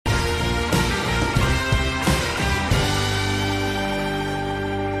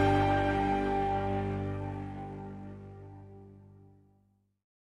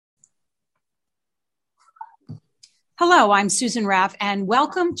Hello, I'm Susan Raff, and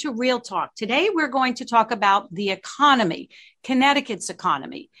welcome to Real Talk. Today, we're going to talk about the economy, Connecticut's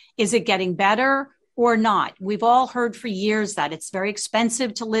economy. Is it getting better or not? We've all heard for years that it's very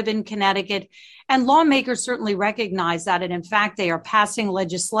expensive to live in Connecticut, and lawmakers certainly recognize that. And in fact, they are passing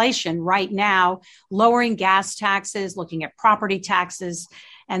legislation right now, lowering gas taxes, looking at property taxes,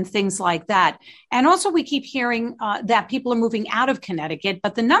 and things like that. And also, we keep hearing that people are moving out of Connecticut,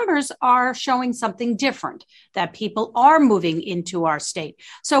 but the numbers are showing something different, that people are moving into our state.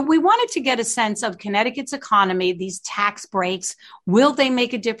 So we wanted to get a sense of Connecticut's economy, these tax breaks. Will they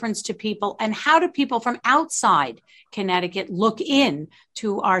make a difference to people? And how do people from outside Connecticut look in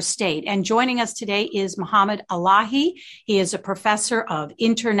to our state? And joining us today is Mohammed Elahi. He is a professor of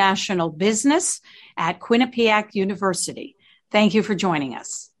international business at Quinnipiac University. Thank you for joining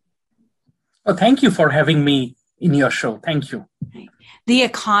us. Well, thank you for having me in your show. Thank you. The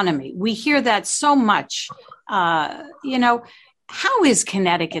economy. We hear that so much. How is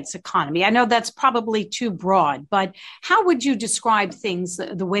Connecticut's economy? I know that's probably too broad, but how would you describe things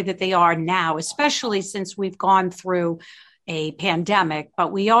the way that they are now, especially since we've gone through a pandemic,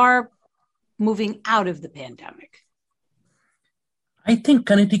 but we are moving out of the pandemic? I think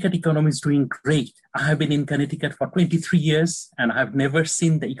Connecticut economy is doing great. I have been in Connecticut for 23 years, and I've never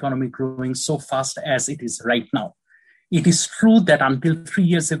seen the economy growing so fast as it is right now. It is true that until 3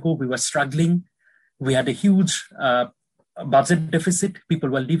 years ago, we were struggling. We had a huge budget deficit. People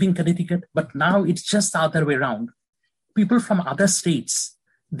were leaving Connecticut, but now it's just the other way around. People from other states,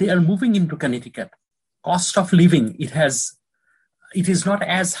 they are moving into Connecticut. Cost of living, it is not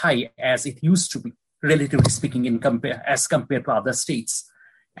as high as it used to be, relatively speaking, as compared to other states.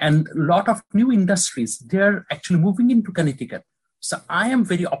 And a lot of new industries, they're actually moving into Connecticut. So I am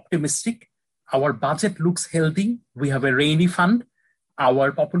very optimistic. Our budget looks healthy. We have a rainy fund.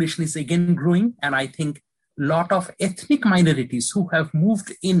 Our population is again growing. And I think a lot of ethnic minorities who have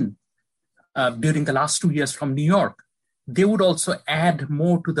moved in during the last 2 years from New York, they would also add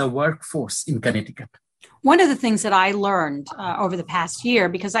more to the workforce in Connecticut. One of the things that I learned over the past year,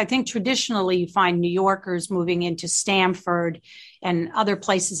 because I think traditionally you find New Yorkers moving into Stamford and other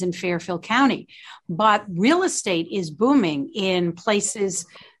places in Fairfield County, but real estate is booming in places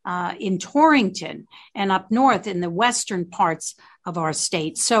in Torrington and up north in the western parts of our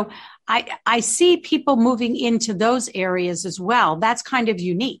state. So I see people moving into those areas as well. That's kind of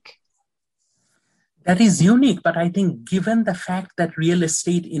unique. That is unique, but I think given the fact that real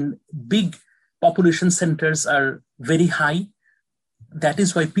estate in big population centers are very high, that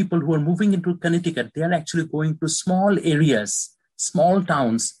is why people who are moving into Connecticut, they are actually going to small areas, small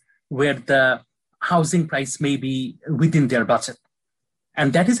towns where the housing price may be within their budget.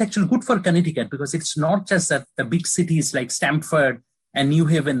 And that is actually good for Connecticut because it's not just that the big cities like Stamford and New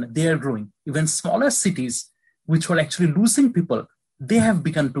Haven, they are growing. Even smaller cities, which were actually losing people, they have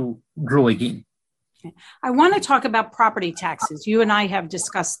begun to grow again. I want to talk about property taxes. You and I have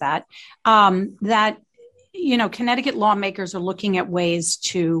discussed that, Connecticut lawmakers are looking at ways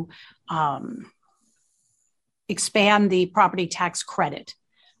to expand the property tax credit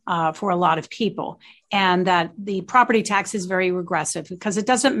for a lot of people, and that the property tax is very regressive because it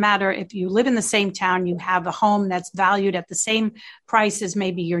doesn't matter if you live in the same town, you have a home that's valued at the same price as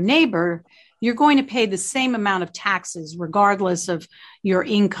maybe your neighbor, you're going to pay the same amount of taxes regardless of your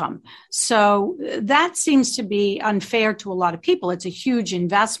income. So that seems to be unfair to a lot of people. It's a huge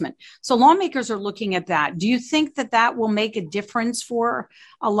investment. So lawmakers are looking at that. Do you think that that will make a difference for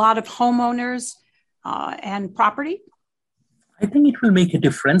a lot of homeowners and property? I think it will make a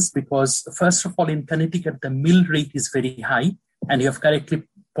difference because, first of all, in Connecticut, the mill rate is very high. And you have correctly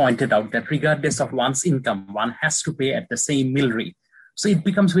pointed out that regardless of one's income, one has to pay at the same mill rate. So it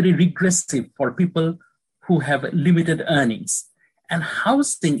becomes very regressive for people who have limited earnings. And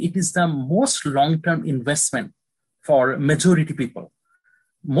housing, it is the most long-term investment for majority people.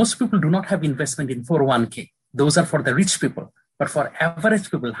 Most people do not have investment in 401k. Those are for the rich people. But for average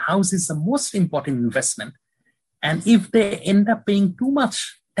people, house is the most important investment. And if they end up paying too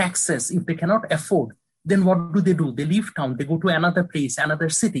much taxes, if they cannot afford, then what do? They leave town, they go to another place, another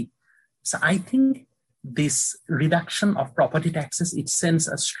city. So I think this reduction of property taxes, it sends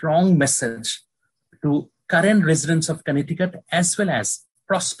a strong message to current residents of Connecticut as well as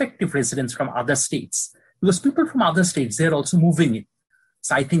prospective residents from other states. Because people from other states, they're also moving in.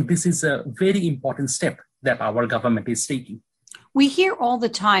 So I think this is a very important step that our government is taking. We hear all the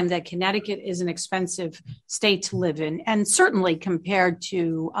time that Connecticut is an expensive state to live in, and certainly compared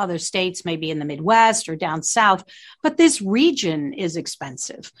to other states, maybe in the Midwest or down south, but this region is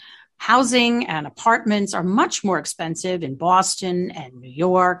expensive. Housing and apartments are much more expensive in Boston and New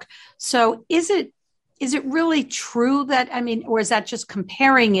York. So is it is it really true that, I mean, or is that just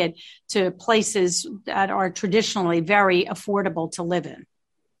comparing it to places that are traditionally very affordable to live in?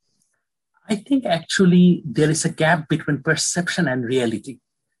 I think actually there is a gap between perception and reality.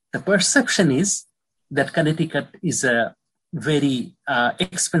 The perception is that Connecticut is a very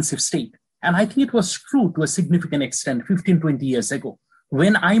expensive state. And I think it was true to a significant extent 15, 20 years ago.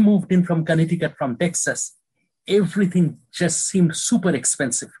 When I moved in from Connecticut, from Texas, everything just seemed super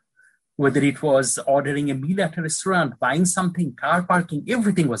expensive. Whether it was ordering a meal at a restaurant, buying something, car parking,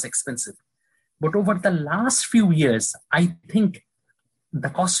 everything was expensive. But over the last few years, I think the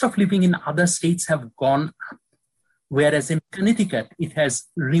cost of living in other states have gone up, whereas in Connecticut, it has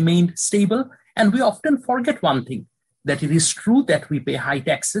remained stable. And we often forget one thing, that it is true that we pay high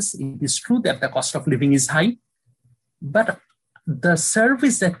taxes. It is true that the cost of living is high, but the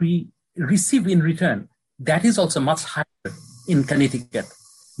service that we receive in return, that is also much higher in Connecticut.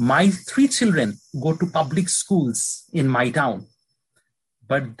 My 3 children go to public schools in my town,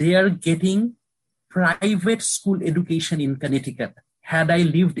 but they are getting private school education in Connecticut. Had I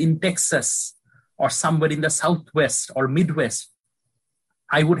lived in Texas or somewhere in the Southwest or Midwest,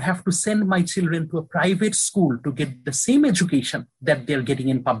 I would have to send my children to a private school to get the same education that they're getting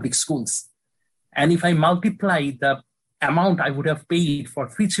in public schools. And if I multiply the amount I would have paid for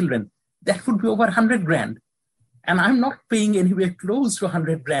 3 children, that would be over 100 grand. And I'm not paying anywhere close to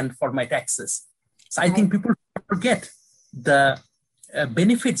 100 grand for my taxes. So I think people forget the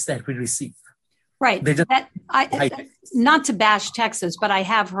benefits that we receive. Right. Not to bash Texas, but I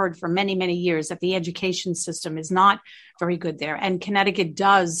have heard for many, many years that the education system is not very good there. And Connecticut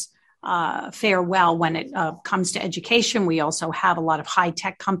does fare well when it comes to education. We also have a lot of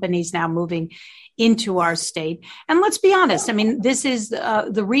high-tech companies now moving into our state. And let's be honest, I mean, this is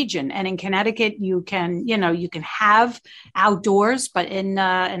the region. And in Connecticut, you can have outdoors, but in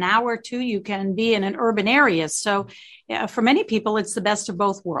an hour or two, you can be in an urban area. So for many people, it's the best of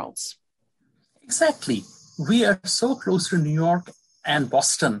both worlds. Exactly. We are so close to New York and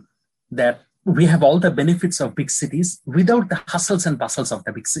Boston that we have all the benefits of big cities without the hustles and bustles of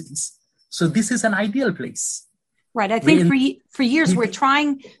the big cities. So this is an ideal place. Right. I think for years, we're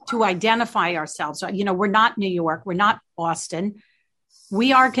trying to identify ourselves. You know, we're not New York. We're not Boston.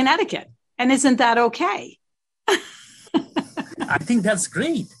 We are Connecticut. And isn't that okay? I think that's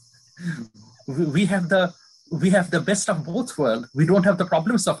great. We have the best of both worlds. We don't have the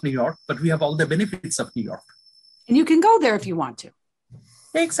problems of New York, but we have all the benefits of New York. And you can go there if you want to.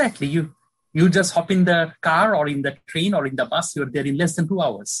 Exactly. You just hop in the car or in the train or in the bus. You're there in less than 2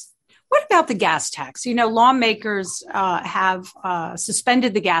 hours. What about the gas tax? You know, lawmakers have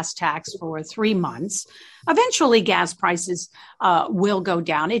suspended the gas tax for 3 months. Eventually, gas prices will go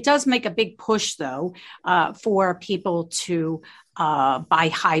down. It does make a big push, though, for people to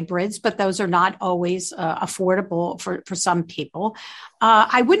buy hybrids, but those are not always affordable for some people.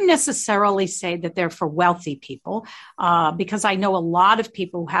 I wouldn't necessarily say that they're for wealthy people, because I know a lot of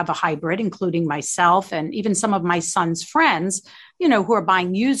people who have a hybrid, including myself and even some of my son's friends, you know, who are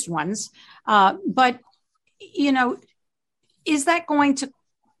buying used ones. But, you know,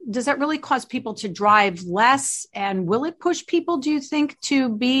 does that really cause people to drive less? And will it push people, do you think, to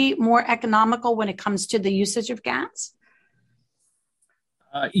be more economical when it comes to the usage of gas?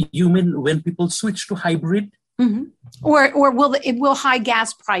 You mean when people switch to hybrid? Mm-hmm. Or will high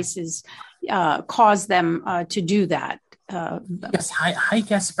gas prices cause them to do that? Yes, high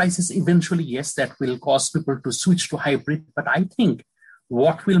gas prices eventually, yes, that will cause people to switch to hybrid. But I think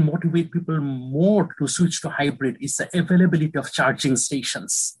what will motivate people more to switch to hybrid is the availability of charging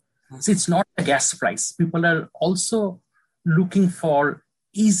stations. So it's not the gas price. People are also looking for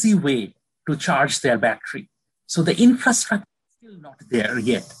easy way to charge their battery. So the infrastructure is still not there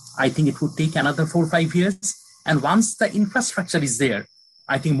yet. I think it would take another 4 or 5 years. And once the infrastructure is there,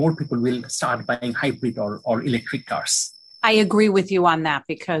 I think more people will start buying hybrid or electric cars. I agree with you on that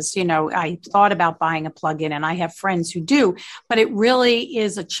because, you know, I thought about buying a plug-in and I have friends who do, but it really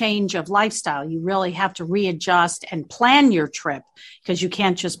is a change of lifestyle. You really have to readjust and plan your trip because you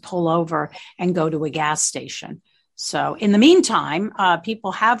can't just pull over and go to a gas station. So in the meantime,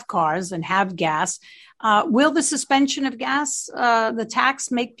 people have cars and have gas. Will the suspension of gas, the tax,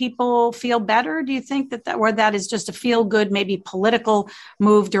 make people feel better? Do you think that is just a feel-good, maybe political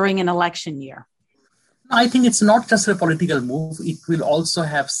move during an election year? I think it's not just a political move. It will also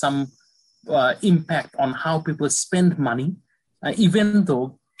have some impact on how people spend money. Even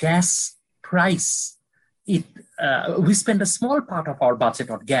though gas price, we spend a small part of our budget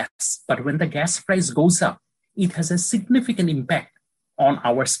on gas, but when the gas price goes up, it has a significant impact on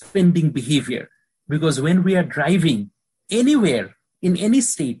our spending behavior. Because when we are driving anywhere in any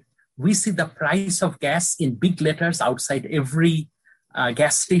state, We see the price of gas in big letters outside every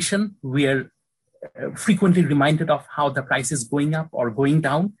gas station. We are frequently reminded of how the price is going up or going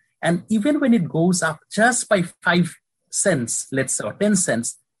down. And even when it goes up just by 5 cents, let's say, or 10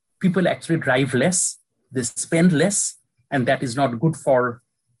 cents, people actually drive less, they spend less, and that is not good for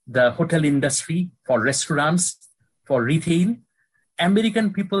the hotel industry, for restaurants, for retail.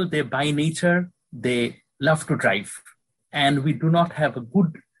 American people, they by nature, they love to drive. And we do not have a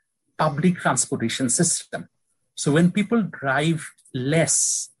good public transportation system. So when people drive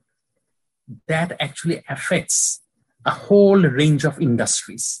less, that actually affects a whole range of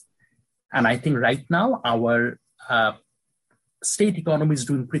industries. And I think right now our state economy is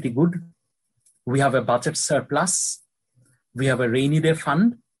doing pretty good. We have a budget surplus. We have a rainy day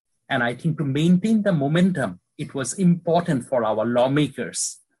fund. And I think to maintain the momentum, it was important for our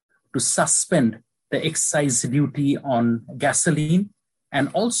lawmakers to suspend the excise duty on gasoline and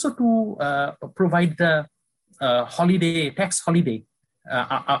also to provide the tax holiday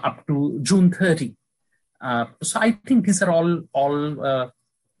up to June 30. So I think these are all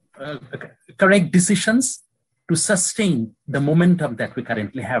correct decisions to sustain the momentum that we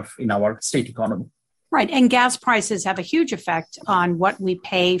currently have in our state economy. Right. And gas prices have a huge effect on what we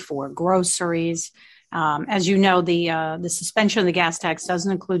pay for groceries. As you know, the suspension of the gas tax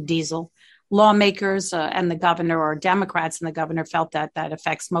doesn't include diesel. Lawmakers and the governor, or Democrats and the governor, felt that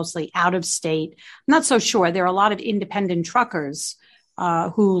affects mostly out of state. I'm not so sure. There are a lot of independent truckers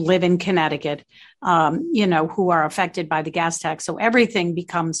who live in Connecticut, who are affected by the gas tax. So everything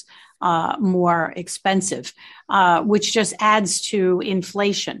becomes more expensive, which just adds to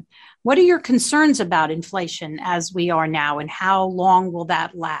inflation. What are your concerns about inflation as we are now, and how long will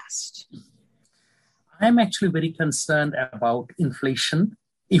that last? I'm actually very concerned about inflation.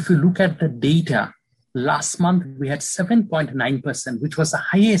 If you look at the data, last month we had 7.9%, which was the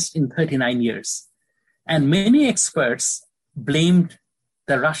highest in 39 years. And many experts blamed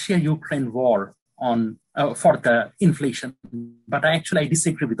the Russia-Ukraine war for the inflation. But I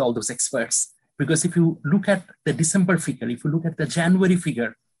disagree with all those experts, because if you look at the December figure, if you look at the January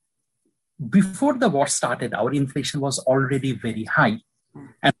figure, before the war started, our inflation was already very high.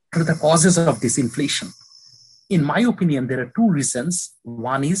 And what are the causes of this inflation? In my opinion, there are two reasons.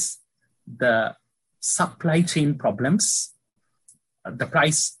 One is the supply chain problems. The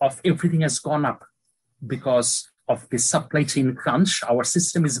price of everything has gone up because of the supply chain crunch. Our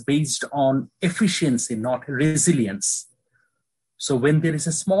system is based on efficiency, not resilience. So when there is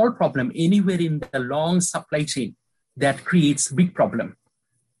a small problem anywhere in the long supply chain, that creates big problem.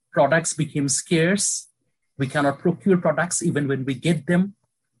 Products became scarce. We cannot procure products even when we get them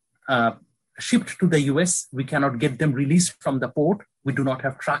shipped to the US. We cannot get them released from the port. We do not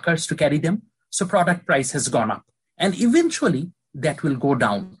have truckers to carry them. So product price has gone up. And eventually that will go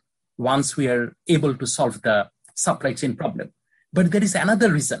down once we are able to solve the supply chain problem. But there is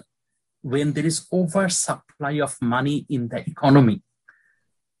another reason. When there is oversupply of money in the economy,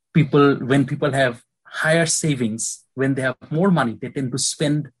 when people have higher savings, when they have more money, they tend to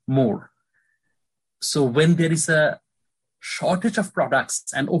spend more. So when there is a shortage of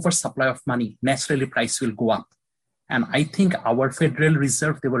products and oversupply of money, naturally price will go up. And I think our Federal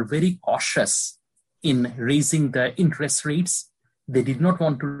Reserve, they were very cautious in raising the interest rates. They did not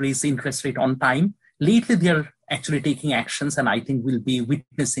want to raise the interest rate on time. Lately, they are actually taking actions, and I think we'll be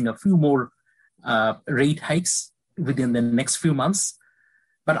witnessing a few more rate hikes within the next few months.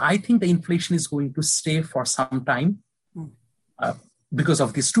 But I think the inflation is going to stay for some time because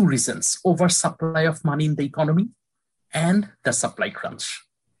of these two reasons: oversupply of money in the economy and the supply crunch.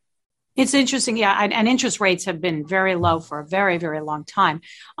 It's interesting, yeah, and interest rates have been very low for a very, very long time.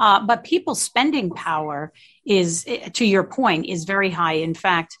 But people's spending power is, to your point, is very high. In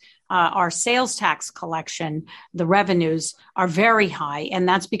fact, our sales tax collection, the revenues are very high. And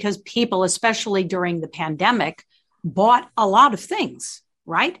that's because people, especially during the pandemic, bought a lot of things,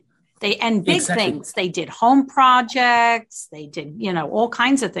 right? Big Exactly. things. They did home projects. They did, all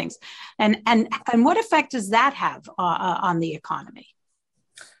kinds of things. And what effect does that have on the economy?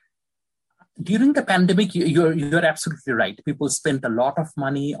 During the pandemic, you're absolutely right. People spent a lot of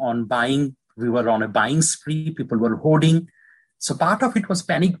money on buying. We were on a buying spree. People were hoarding. So part of it was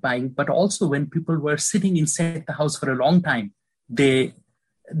panic buying, but also when people were sitting inside the house for a long time, they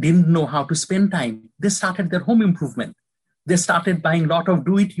didn't know how to spend time. They started their home improvement. They started buying a lot of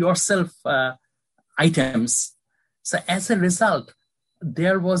do-it-yourself items. So as a result,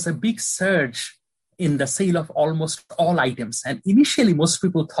 there was a big surge in the sale of almost all items. And initially, most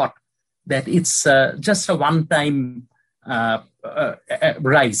people thought that it's just a one-time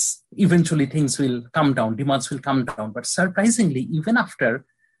rise. Eventually, things will come down, demands will come down. But surprisingly, even after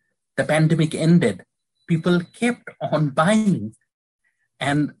the pandemic ended, people kept on buying.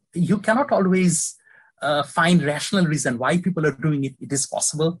 And you cannot always find rational reason why people are doing it. It is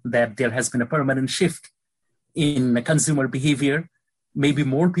possible that there has been a permanent shift in consumer behavior. Maybe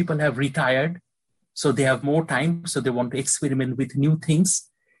more people have retired, so they have more time, so they want to experiment with new things.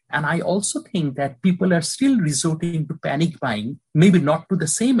 And I also think that people are still resorting to panic buying, maybe not to the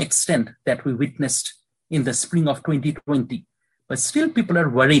same extent that we witnessed in the spring of 2020, but still people are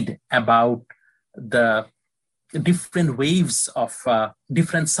worried about the different waves of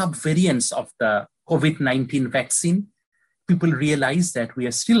different subvariants of the COVID-19 vaccine. People realize that we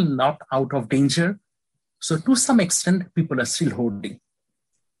are still not out of danger. So to some extent, people are still hoarding.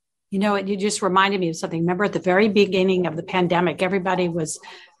 You know, you just reminded me of something. Remember at the very beginning of the pandemic, everybody was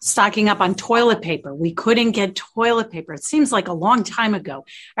stocking up on toilet paper. We couldn't get toilet paper. It seems like a long time ago.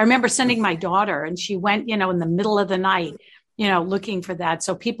 I remember sending my daughter and she went, in the middle of the night, looking for that.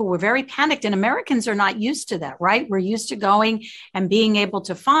 So people were very panicked, and Americans are not used to that, right? We're used to going and being able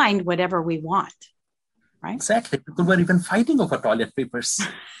to find whatever we want, right? Exactly. People were even fighting over toilet papers.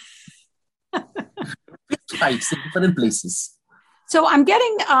 Fights in different places. So I'm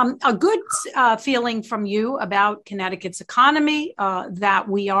getting a good feeling from you about Connecticut's economy, that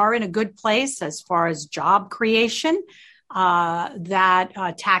we are in a good place as far as job creation,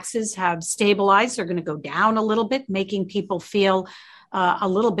 that taxes have stabilized. They're going to go down a little bit, making people feel a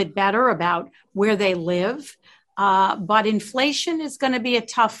little bit better about where they live. But inflation is going to be a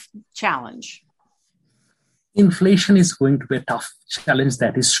tough challenge. Inflation is going to be a tough challenge.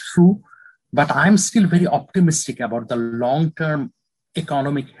 That is true. But I'm still very optimistic about the long-term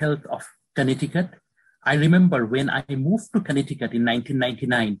economic health of Connecticut. I remember when I moved to Connecticut in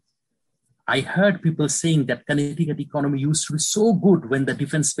 1999, I heard people saying that Connecticut economy used to be so good when the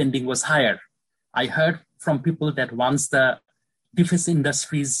defense spending was higher. I heard from people that once the defense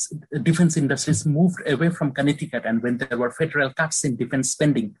industries moved away from Connecticut, and when there were federal cuts in defense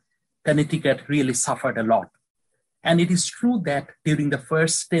spending, Connecticut really suffered a lot. And it is true that during the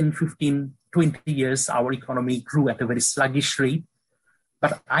first 10, 15, 20 years, our economy grew at a very sluggish rate.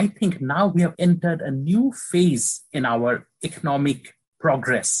 But I think now we have entered a new phase in our economic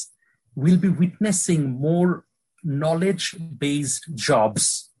progress. We'll be witnessing more knowledge-based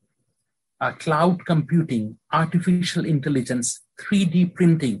jobs, cloud computing, artificial intelligence, 3D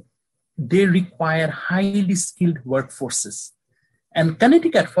printing. They require highly skilled workforces. And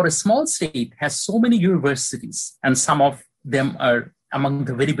Connecticut, for a small state, has so many universities, and some of them are among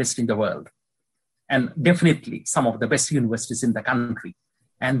the very best in the world, and definitely some of the best universities in the country.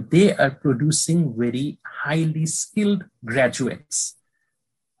 And they are producing very highly skilled graduates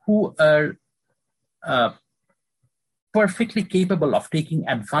who are perfectly capable of taking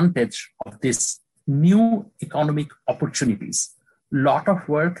advantage of these new economic opportunities. A lot of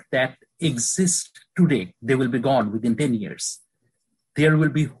work that exists today, they will be gone within 10 years. There will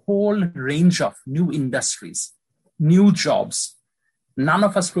be a whole range of new industries, new jobs. None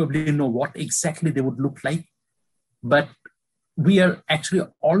of us probably know what exactly they would look like, but we are actually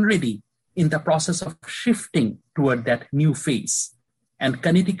already in the process of shifting toward that new phase. And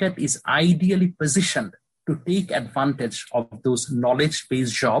Connecticut is ideally positioned to take advantage of those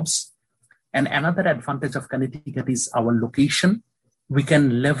knowledge-based jobs. And another advantage of Connecticut is our location. We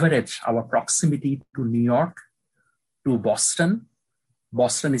can leverage our proximity to New York, to Boston.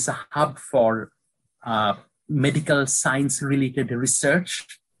 Boston is a hub for medical science-related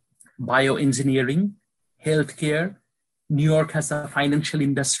research, bioengineering, healthcare. New York has a financial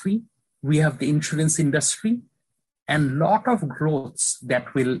industry. We have the insurance industry, and a lot of growths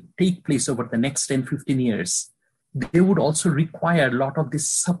that will take place over the next 10, 15 years. They would also require a lot of these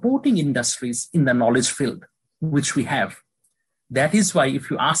supporting industries in the knowledge field, which we have. That is why,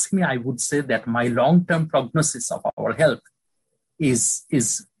 if you ask me, I would say that my long-term prognosis of our health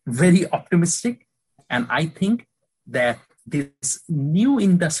is very optimistic. And I think that these new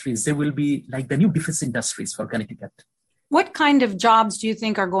industries, they will be like the new defense industries for Connecticut. What kind of jobs do you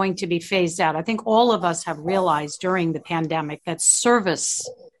think are going to be phased out? I think all of us have realized during the pandemic that service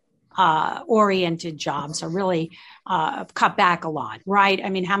oriented jobs are really cut back a lot, right? I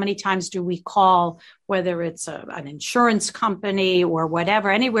mean, how many times do we call, whether it's an insurance company or whatever,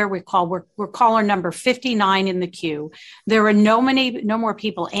 anywhere we call, we're caller number 59 in the queue. There are no more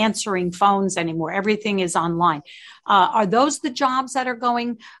people answering phones anymore. Everything is online. Are those the jobs that are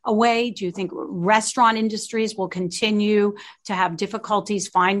going away? Do you think restaurant industries will continue to have difficulties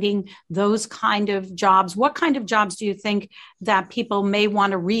finding those kind of jobs? What kind of jobs do you think that people may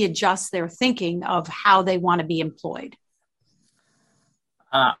want to readjust their thinking of how they want to be employed?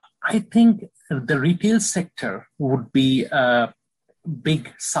 I think the retail sector would be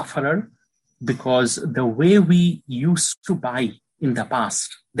big sufferer because the way we used to buy in the past,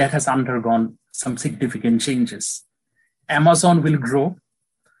 that has undergone some significant changes. Amazon will grow,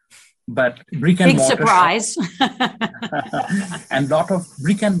 but brick and mortar surprise. and a lot of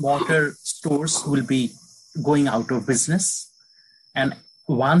brick and mortar stores will be going out of business. And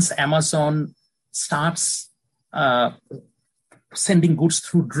once Amazon starts sending goods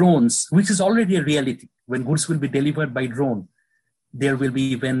through drones, which is already a reality, when goods will be delivered by drone, there will be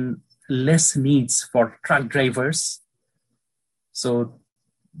even less needs for truck drivers. So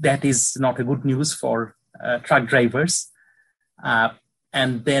that is not a good news for truck drivers.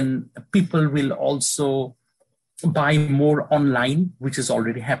 And then people will also buy more online, which is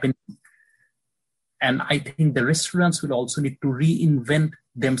already happening. And I think the restaurants will also need to reinvent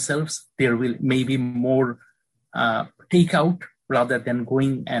themselves. There will maybe more takeout rather than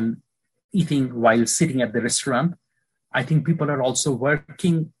going and eating while sitting at the restaurant. I think people are also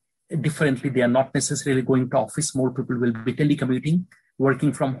working differently. They are not necessarily going to office. More people will be telecommuting,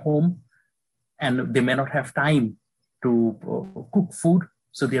 working from home, and they may not have time to cook food.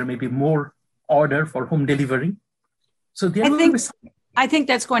 So there may be more order for home delivery. So there will be some. I think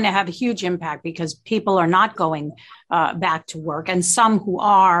that's going to have a huge impact because people are not going back to work, and some who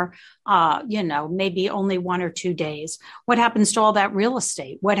are, maybe only 1 or 2 days. What happens to all that real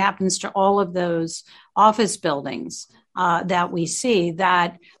estate? What happens to all of those office buildings that we see?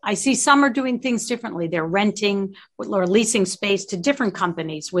 That I see some are doing things differently. They're renting or leasing space to different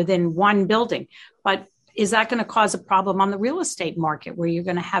companies within one building. But is that going to cause a problem on the real estate market where you're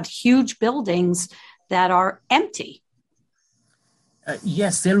going to have huge buildings that are empty?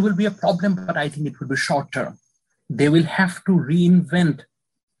 Yes, there will be a problem, but I think it will be short term. They will have to reinvent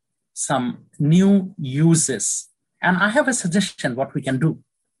some new uses. And I have a suggestion what we can do.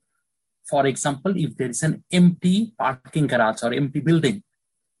 For example, if there is an empty parking garage or empty building,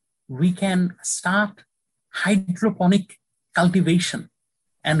 we can start hydroponic cultivation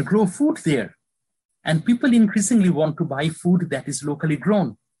and grow food there. And people increasingly want to buy food that is locally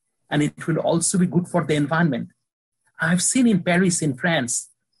grown. And it will also be good for the environment. I've seen in Paris, in France,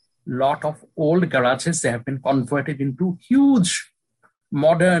 a lot of old garages, they have been converted into huge,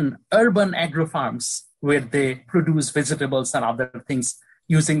 modern, urban agro farms where they produce vegetables and other things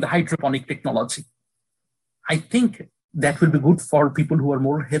using the hydroponic technology. I think that will be good for people who are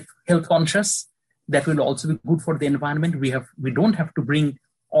more health conscious. That will also be good for the environment. We don't have to bring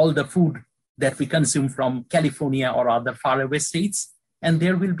all the food that we consume from California or other faraway states. And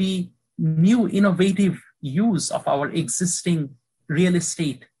there will be new innovative use of our existing real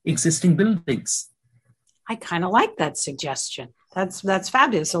estate, existing buildings. I kind of like that suggestion. That's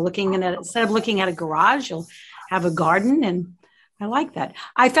fabulous. So instead of looking at a garage, you'll have a garden, and I like that.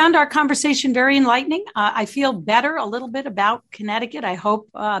 I found our conversation very enlightening. I feel better a little bit about Connecticut. I hope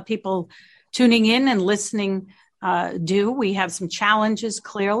people tuning in and listening do. We have some challenges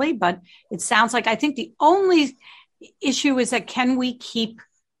clearly, but it sounds like I think the only issue is that can we keep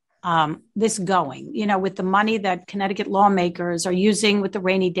this going, with the money that Connecticut lawmakers are using with the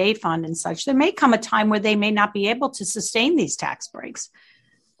rainy day fund and such. There may come a time where they may not be able to sustain these tax breaks,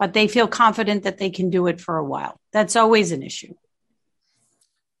 but they feel confident that they can do it for a while. That's always an issue.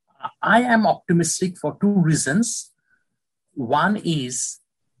 I am optimistic for 2 reasons. One is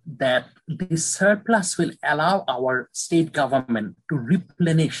that this surplus will allow our state government to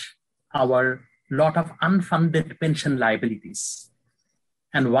replenish our lot of unfunded pension liabilities.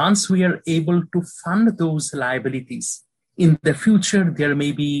 And once we are able to fund those liabilities, in the future, there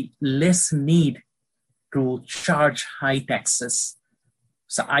may be less need to charge high taxes.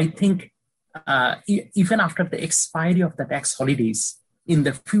 So I think even after the expiry of the tax holidays, in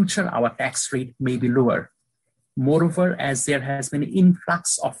the future, our tax rate may be lower. Moreover, as there has been an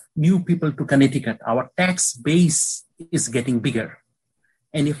influx of new people to Connecticut, our tax base is getting bigger.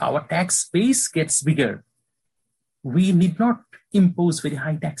 And if our tax base gets bigger, we need not impose very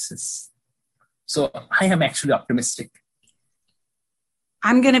high taxes. So I am actually optimistic.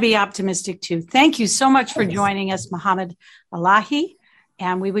 I'm going to be optimistic too. Thank you so much for joining us, Mohammed Elahi,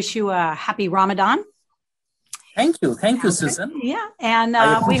 and we wish you a happy Ramadan. Thank you. Thank you, Susan. Yeah. And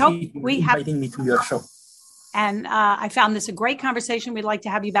we hope we have inviting me to your show. And I found this a great conversation. We'd like to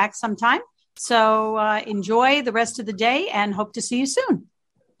have you back sometime. So enjoy the rest of the day and hope to see you soon.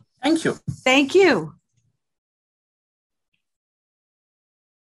 Thank you. Thank you.